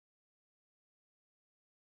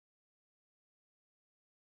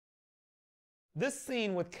This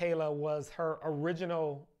scene with Kayla was her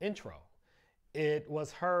original intro. It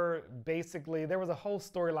was her basically, there was a whole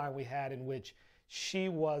storyline we had in which she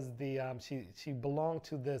was the, she belonged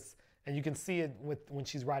to this, and you can see it with when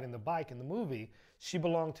she's riding the bike in the movie, she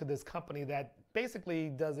belonged to this company that basically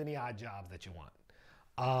does any odd jobs that you want.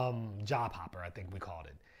 Job hopper, I think we called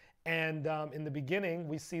it. And in the beginning,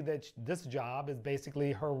 we see that this job is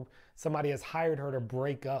basically her, somebody has hired her to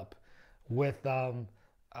break up with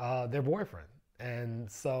their boyfriend. And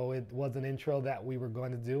so it was an intro that we were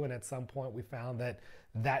going to do. And at some point we found that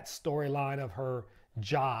that storyline of her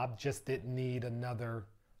job just didn't need another,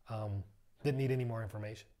 didn't need any more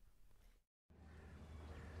information.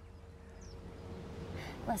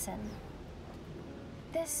 Listen,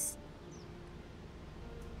 it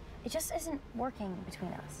just isn't working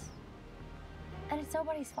between us. And it's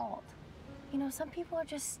nobody's fault. You know, some people are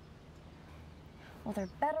just, well, they're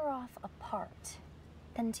better off apart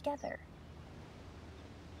than together.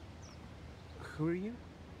 Who are you?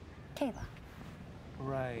 Kayla.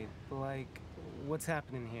 Right, like, what's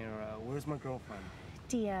happening here? Where's my girlfriend?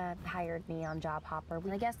 Dia hired me on Job Hopper.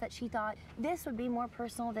 I guess that she thought this would be more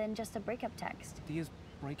personal than just a breakup text. Dia's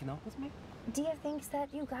breaking up with me? Dia thinks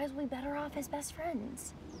that you guys will be better off as best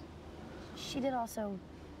friends. She did also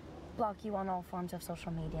block you on all forms of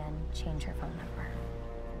social media and change her phone number.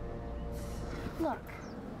 Look,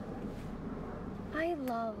 I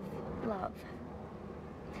love love.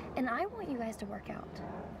 And I want you guys to work out.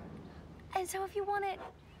 And so if you want it,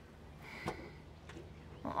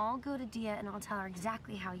 well, I'll go to Dia and I'll tell her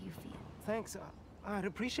exactly how you feel. Thanks, I'd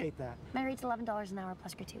appreciate that. My rate's $11 an hour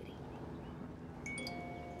plus gratuity.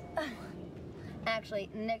 Actually,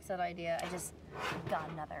 nix that idea. I just got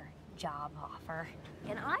another job offer.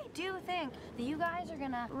 And I do think that you guys are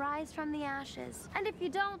gonna rise from the ashes. And if you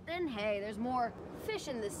don't, then hey, there's more fish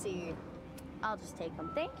in the sea. I'll just take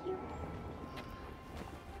them. Thank you.